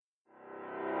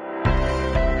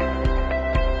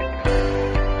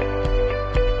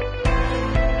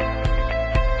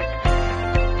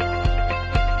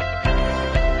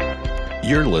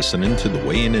You're listening to the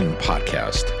Weighing In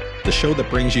podcast, the show that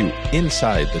brings you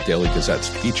inside the Daily Gazette's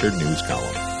featured news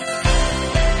column.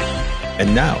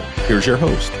 And now, here's your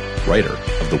host, writer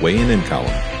of the Weighing In column,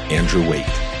 Andrew Waite.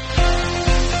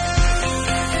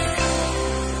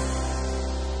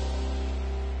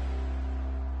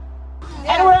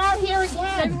 And we're out here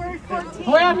again.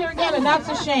 We're out here again, and that's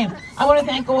a shame. I want to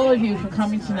thank all of you for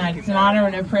coming tonight. It's an honor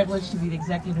and a privilege to be the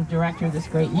executive director of this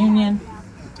great union.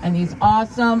 And these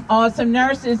awesome, awesome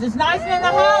nurses. It's nice in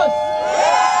the house.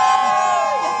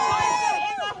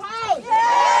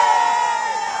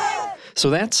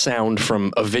 So that sound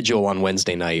from a vigil on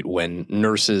Wednesday night when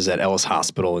nurses at Ellis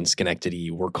Hospital in Schenectady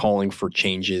were calling for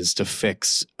changes to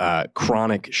fix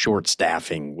chronic short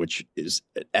staffing, which is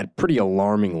at pretty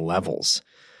alarming levels.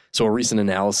 So a recent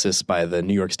analysis by the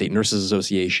New York State Nurses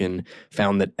Association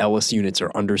found that Ellis units are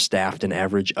understaffed an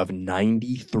average of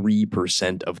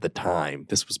 93% of the time.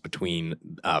 This was between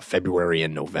February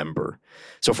and November.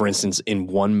 So for instance, in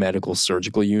one medical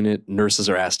surgical unit, nurses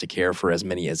are asked to care for as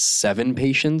many as 7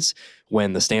 patients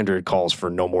when the standard calls for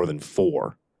no more than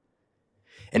 4.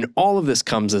 And all of this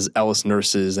comes as Ellis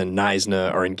nurses and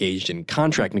NYSNA are engaged in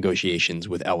contract negotiations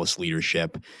with Ellis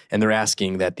leadership, and they're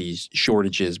asking that these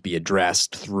shortages be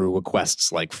addressed through requests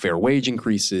like fair wage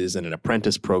increases and an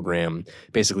apprentice program.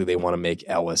 Basically, they want to make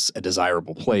Ellis a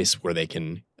desirable place where they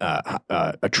can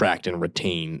attract and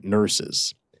retain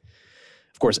nurses.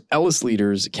 Of course, Ellis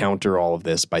leaders counter all of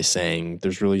this by saying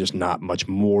there's really just not much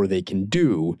more they can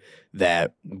do,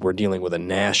 that we're dealing with a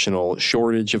national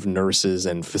shortage of nurses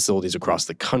and facilities across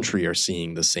the country are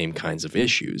seeing the same kinds of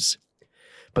issues.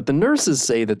 But the nurses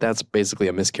say that that's basically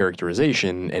a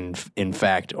mischaracterization, and in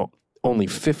fact, only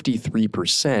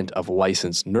 53% of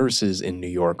licensed nurses in New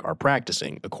York are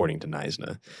practicing, according to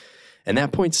NYSNA. And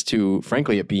that points to,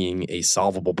 frankly, it being a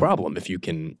solvable problem if you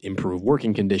can improve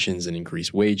working conditions and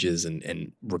increase wages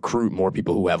and recruit more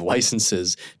people who have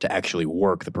licenses to actually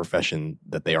work the profession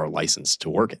that they are licensed to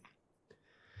work in.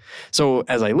 So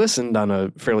as I listened on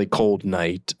a fairly cold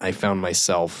night, I found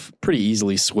myself pretty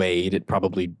easily swayed. It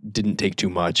probably didn't take too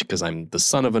much because I'm the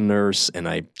son of a nurse, and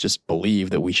I just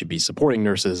believe that we should be supporting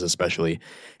nurses, especially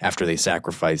after they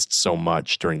sacrificed so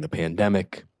much during the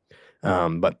pandemic.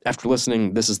 But after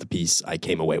listening, this is the piece I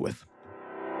came away with.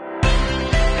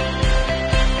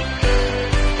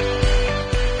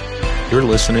 You're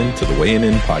listening to the Weighing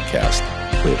In podcast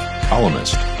with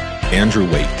columnist Andrew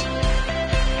Waite.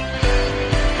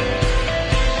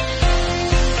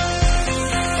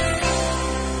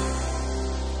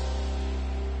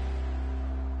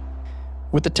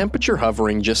 With the temperature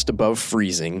hovering just above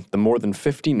freezing, the more than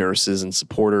 50 nurses and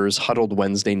supporters huddled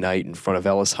Wednesday night in front of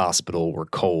Ellis Hospital were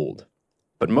cold.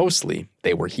 But mostly,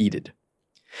 they were heated.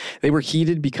 They were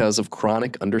heated because of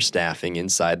chronic understaffing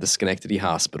inside the Schenectady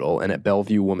Hospital and at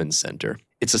Bellevue Women's Center.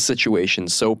 It's a situation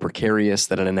so precarious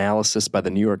that an analysis by the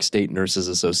New York State Nurses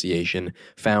Association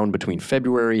found between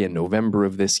February and November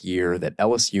of this year that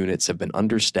Ellis units have been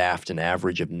understaffed an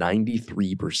average of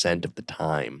 93% of the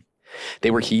time. They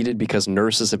were heated because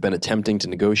nurses have been attempting to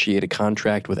negotiate a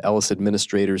contract with Ellis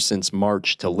administrators since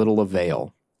March to little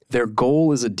avail. Their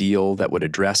goal is a deal that would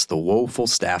address the woeful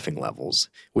staffing levels,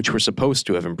 which were supposed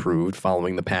to have improved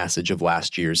following the passage of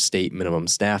last year's state minimum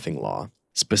staffing law.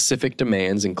 Specific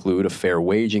demands include a fair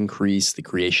wage increase, the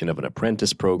creation of an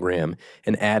apprentice program,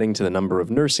 and adding to the number of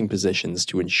nursing positions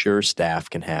to ensure staff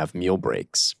can have meal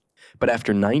breaks. But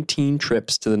after 19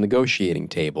 trips to the negotiating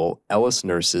table, Ellis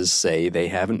nurses say they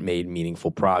haven't made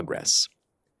meaningful progress.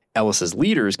 Ellis's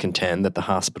leaders contend that the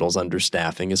hospital's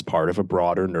understaffing is part of a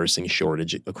broader nursing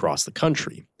shortage across the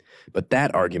country. But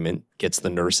that argument gets the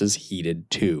nurses heated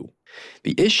too.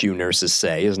 The issue, nurses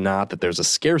say, is not that there's a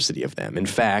scarcity of them. In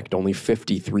fact, only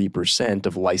 53%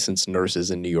 of licensed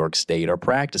nurses in New York State are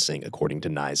practicing, according to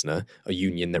NYSNA, a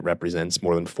union that represents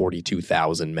more than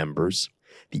 42,000 members.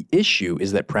 The issue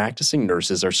is that practicing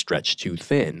nurses are stretched too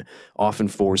thin, often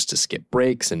forced to skip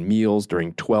breaks and meals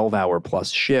during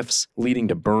 12-hour-plus shifts, leading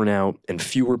to burnout and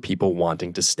fewer people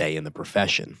wanting to stay in the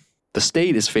profession. The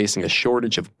state is facing a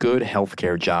shortage of good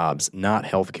healthcare jobs, not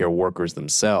healthcare workers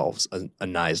themselves, a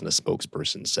NYSNA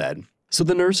spokesperson said. So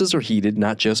the nurses are heated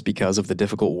not just because of the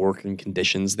difficult working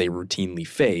conditions they routinely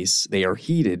face, they are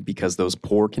heated because those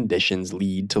poor conditions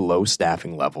lead to low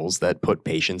staffing levels that put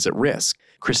patients at risk.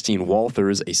 Christine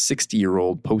Walters, a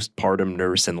 60-year-old postpartum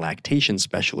nurse and lactation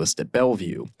specialist at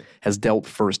Bellevue, has dealt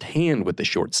firsthand with the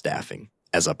short staffing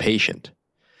as a patient.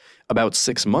 About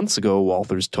 6 months ago,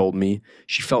 Walters told me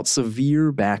she felt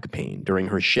severe back pain during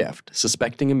her shift,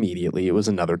 suspecting immediately it was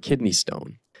another kidney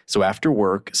stone. So after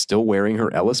work, still wearing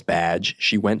her Ellis badge,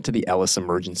 she went to the Ellis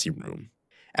emergency room.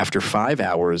 After 5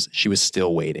 hours, she was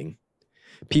still waiting.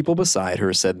 People beside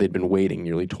her said they'd been waiting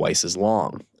nearly twice as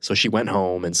long, so she went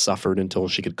home and suffered until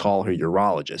she could call her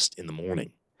urologist in the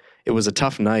morning. It was a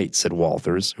tough night, said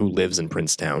Walters, who lives in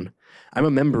Princetown. I'm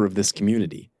a member of this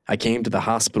community. I came to the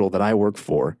hospital that I work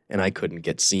for, and I couldn't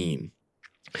get seen.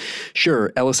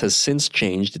 Sure, Ellis has since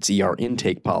changed its ER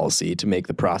intake policy to make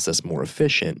the process more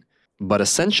efficient, but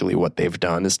essentially what they've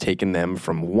done is taken them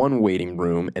from one waiting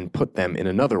room and put them in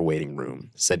another waiting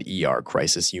room, said ER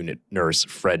Crisis Unit nurse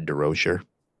Fred DeRocher.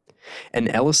 And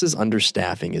Ellis's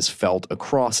understaffing is felt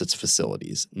across its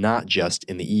facilities, not just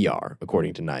in the ER,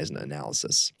 according to NISNA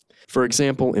analysis. For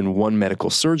example, in one medical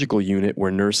surgical unit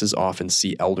where nurses often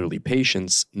see elderly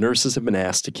patients, nurses have been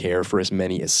asked to care for as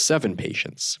many as 7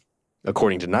 patients.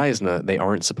 According to NISNA, they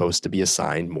aren't supposed to be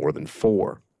assigned more than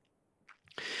 4.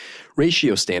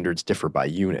 Ratio standards differ by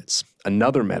units.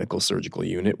 Another medical surgical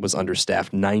unit was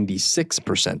understaffed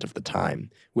 96% of the time,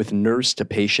 with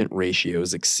nurse-to-patient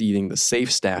ratios exceeding the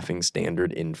safe staffing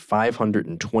standard in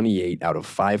 528 out of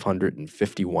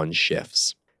 551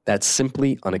 shifts. That's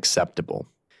simply unacceptable.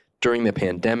 During the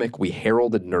pandemic, we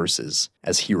heralded nurses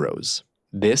as heroes.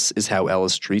 This is how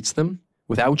Ellis treats them?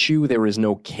 Without you, there is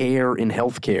no care in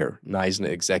healthcare, NISNA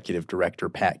Executive Director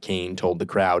Pat Kane told the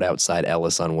crowd outside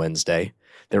Ellis on Wednesday.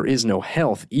 There is no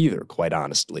health either, quite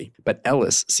honestly, but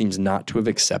Ellis seems not to have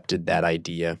accepted that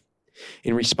idea.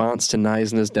 In response to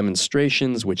NISNA's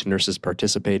demonstrations, which nurses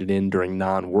participated in during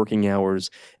non-working hours,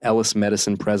 Ellis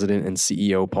Medicine President and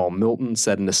CEO Paul Milton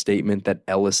said in a statement that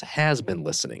Ellis has been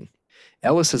listening.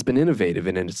 Ellis has been innovative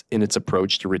in its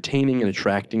approach to retaining and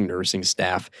attracting nursing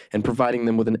staff and providing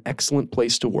them with an excellent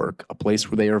place to work, a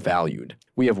place where they are valued.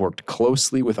 We have worked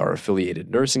closely with our affiliated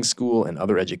nursing school and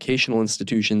other educational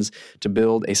institutions to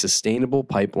build a sustainable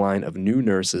pipeline of new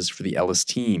nurses for the Ellis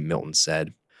team, Milton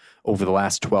said. Over the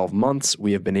last 12 months,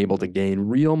 we have been able to gain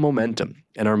real momentum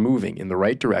and are moving in the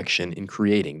right direction in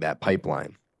creating that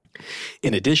pipeline.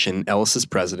 In addition, Ellis's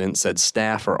president said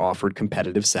staff are offered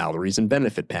competitive salaries and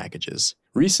benefit packages.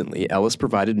 Recently, Ellis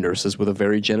provided nurses with a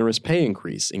very generous pay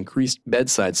increase, increased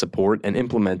bedside support, and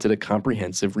implemented a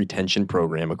comprehensive retention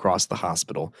program across the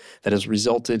hospital that has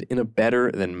resulted in a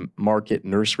better-than-market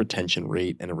nurse retention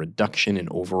rate and a reduction in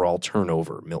overall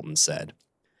turnover, Milton said.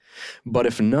 But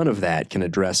if none of that can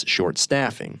address short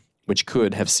staffing, which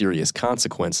could have serious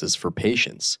consequences for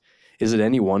patients, is it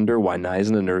any wonder why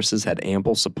NISNA nurses had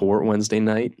ample support Wednesday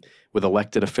night, with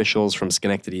elected officials from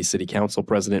Schenectady City Council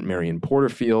President Marion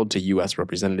Porterfield to U.S.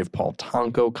 Representative Paul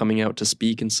Tonko coming out to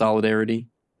speak in solidarity?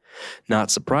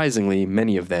 Not surprisingly,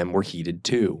 many of them were heated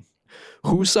too.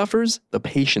 Who suffers? The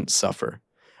patients suffer.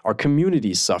 Our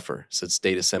communities suffer, said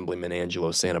State Assemblyman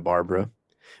Angelo Santa Barbara.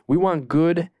 We want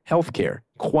good health care,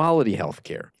 quality health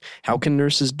care. How can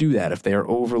nurses do that if they are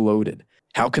overloaded?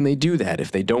 How can they do that if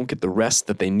they don't get the rest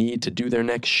that they need to do their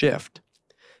next shift?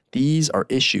 These are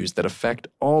issues that affect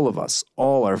all of us,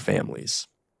 all our families.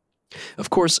 Of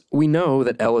course, we know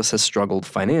that Ellis has struggled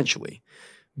financially,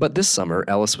 but this summer,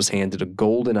 Ellis was handed a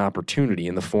golden opportunity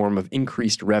in the form of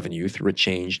increased revenue through a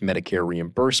changed Medicare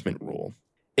reimbursement rule.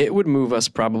 It would move us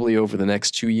probably over the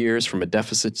next 2 years from a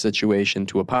deficit situation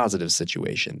to a positive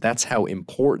situation. That's how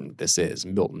important this is,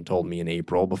 Milton told me in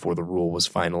April before the rule was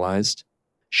finalized.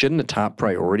 Shouldn't a top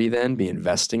priority then be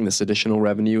investing this additional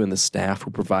revenue in the staff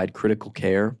who provide critical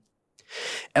care?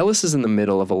 Ellis is in the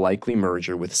middle of a likely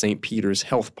merger with St. Peter's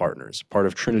Health Partners, part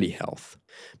of Trinity Health.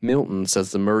 Milton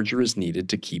says the merger is needed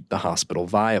to keep the hospital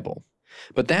viable.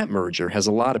 But that merger has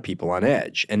a lot of people on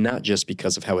edge, and not just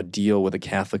because of how a deal with a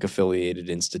Catholic-affiliated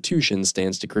institution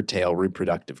stands to curtail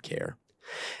reproductive care.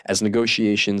 As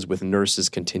negotiations with nurses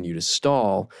continue to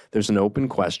stall, there's an open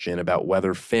question about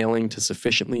whether failing to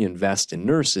sufficiently invest in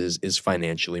nurses is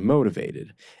financially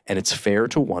motivated, and it's fair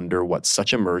to wonder what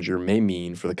such a merger may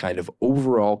mean for the kind of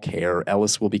overall care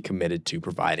Ellis will be committed to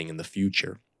providing in the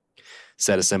future.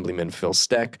 Said Assemblyman Phil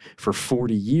Steck, for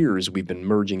 40 years we've been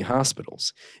merging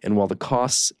hospitals, and while the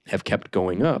costs have kept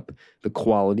going up, the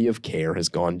quality of care has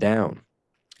gone down.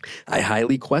 I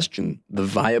highly question the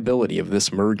viability of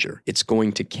this merger. It's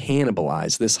going to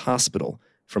cannibalize this hospital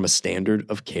from a standard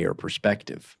of care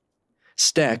perspective.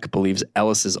 Steck believes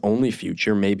Ellis's only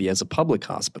future may be as a public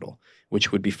hospital,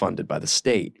 which would be funded by the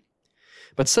state.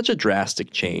 But such a drastic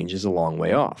change is a long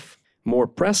way off. More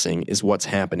pressing is what's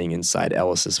happening inside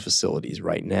Ellis's facilities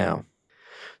right now.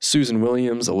 Susan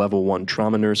Williams, a level 1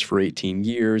 trauma nurse for 18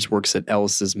 years, works at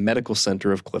Ellis's Medical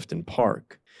Center of Clifton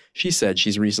Park. She said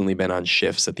she's recently been on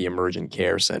shifts at the Emergent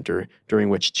Care Center, during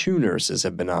which 2 nurses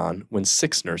have been on when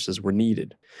 6 nurses were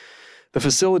needed. The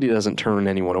facility doesn't turn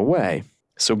anyone away,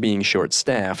 so being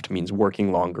short-staffed means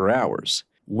working longer hours.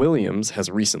 Williams has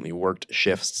recently worked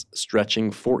shifts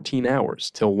stretching 14 hours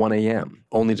till 1 a.m.,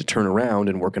 only to turn around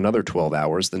and work another 12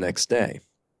 hours the next day.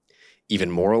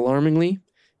 Even more alarmingly,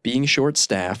 being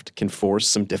short-staffed can force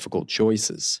some difficult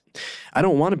choices. I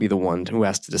don't want to be the one who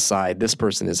has to decide this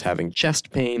person is having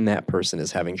chest pain, that person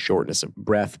is having shortness of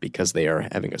breath because they are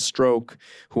having a stroke.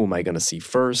 Who am I going to see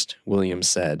first? Williams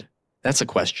said. That's a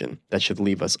question that should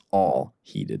leave us all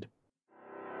heated.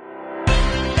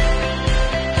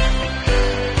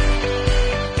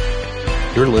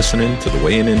 You're listening to the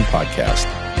Weighing In podcast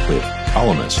with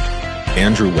columnist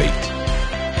Andrew Waite.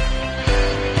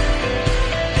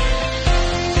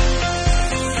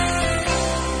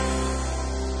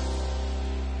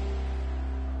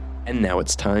 And now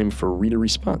it's time for reader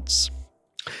response.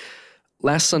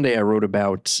 Last Sunday, I wrote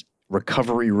about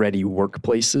recovery-ready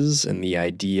workplaces and the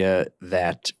idea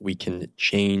that we can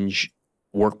change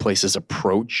workplaces'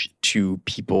 approach to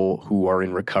people who are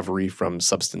in recovery from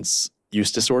substance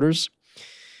use disorders.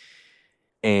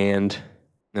 And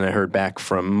then I heard back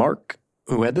from Mark,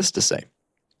 who had this to say.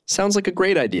 Sounds like a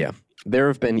great idea. There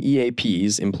have been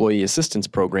EAPs, employee assistance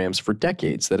programs, for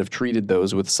decades that have treated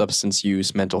those with substance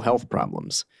use mental health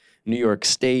problems. New York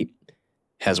State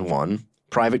has one.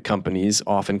 Private companies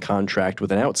often contract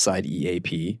with an outside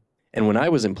EAP. And when I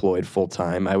was employed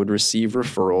full-time, I would receive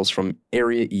referrals from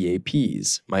area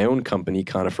EAPs. My own company,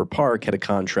 Conifer Park, had a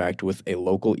contract with a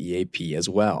local EAP as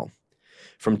well.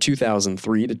 From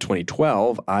 2003 to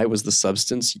 2012, I was the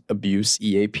substance abuse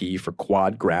EAP for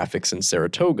Quad Graphics in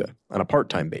Saratoga on a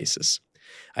part-time basis.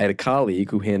 I had a colleague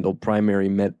who handled primary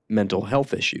mental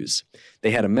health issues.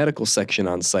 They had a medical section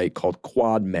on site called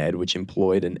Quad Med, which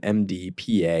employed an MD,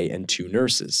 PA, and 2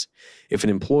 nurses. If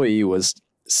an employee was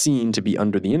seen to be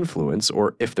under the influence,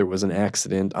 or if there was an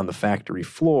accident on the factory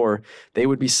floor, they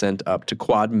would be sent up to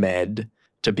Quad Med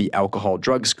to be alcohol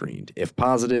drug screened. If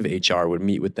positive, HR would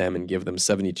meet with them and give them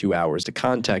 72 hours to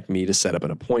contact me to set up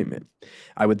an appointment.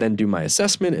 I would then do my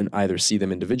assessment and either see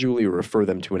them individually or refer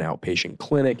them to an outpatient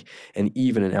clinic and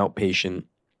even an outpatient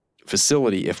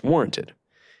facility if warranted.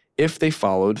 If they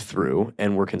followed through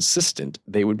and were consistent,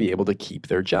 they would be able to keep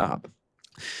their job.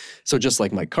 So just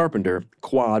like Mike Carpenter,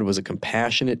 Quad was a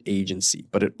compassionate agency,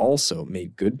 but it also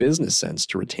made good business sense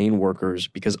to retain workers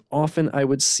because often I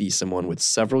would see someone with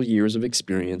several years of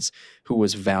experience who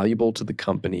was valuable to the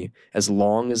company as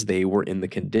long as they were in the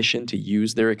condition to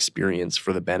use their experience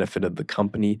for the benefit of the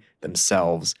company,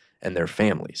 themselves, and their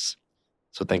families.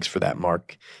 So thanks for that,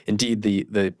 Mark. Indeed,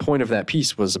 the point of that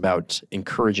piece was about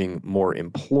encouraging more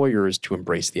employers to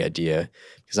embrace the idea,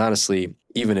 because honestly,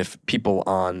 even if people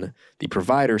on the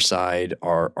provider side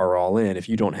are all in, if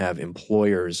you don't have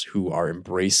employers who are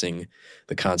embracing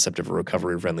the concept of a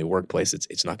recovery-friendly workplace,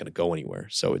 it's not going to go anywhere.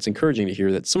 So it's encouraging to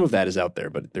hear that some of that is out there,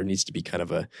 but there needs to be kind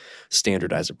of a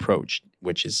standardized approach,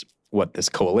 which is what this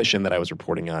coalition that I was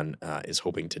reporting on is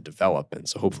hoping to develop. And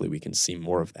so hopefully we can see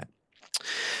more of that.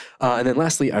 And then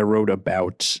lastly, I wrote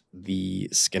about the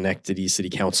Schenectady City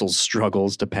Council's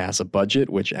struggles to pass a budget,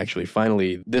 which actually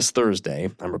finally this Thursday,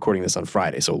 I'm recording this on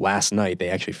Friday, so last night they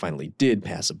actually finally did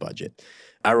pass a budget.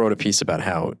 I wrote a piece about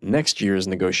how next year's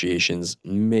negotiations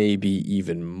may be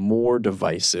even more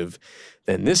divisive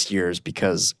than this year's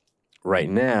because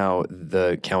right now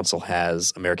the council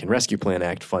has American Rescue Plan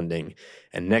Act funding,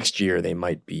 and next year they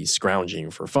might be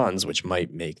scrounging for funds, which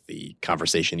might make the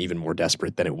conversation even more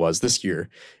desperate than it was this year.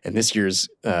 And this year's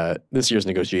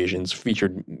negotiations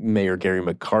featured Mayor Gary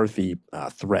McCarthy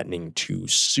threatening to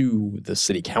sue the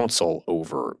city council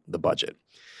over the budget.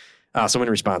 So in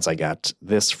response, I got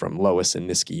this from Lois in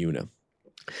Niskayuna.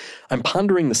 I'm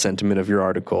pondering the sentiment of your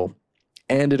article,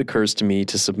 and it occurs to me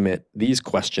to submit these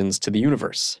questions to the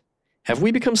universe. Have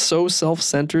we become so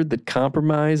self-centered that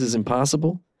compromise is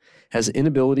impossible? Has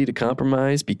inability to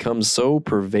compromise become so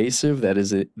pervasive that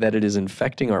it is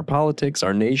infecting our politics,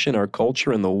 our nation, our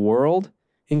culture, and the world?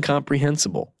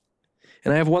 Incomprehensible.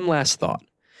 And I have one last thought.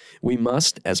 We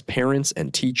must, as parents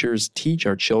and teachers, teach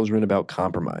our children about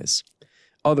compromise.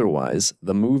 Otherwise,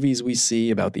 the movies we see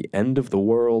about the end of the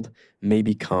world may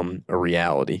become a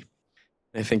reality.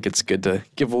 I think it's good to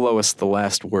give Lois the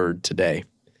last word today.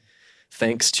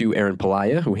 Thanks to Aaron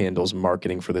Palaya, who handles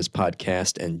marketing for this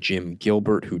podcast, and Jim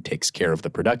Gilbert, who takes care of the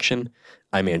production.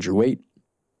 I'm Andrew Waite.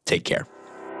 Take care.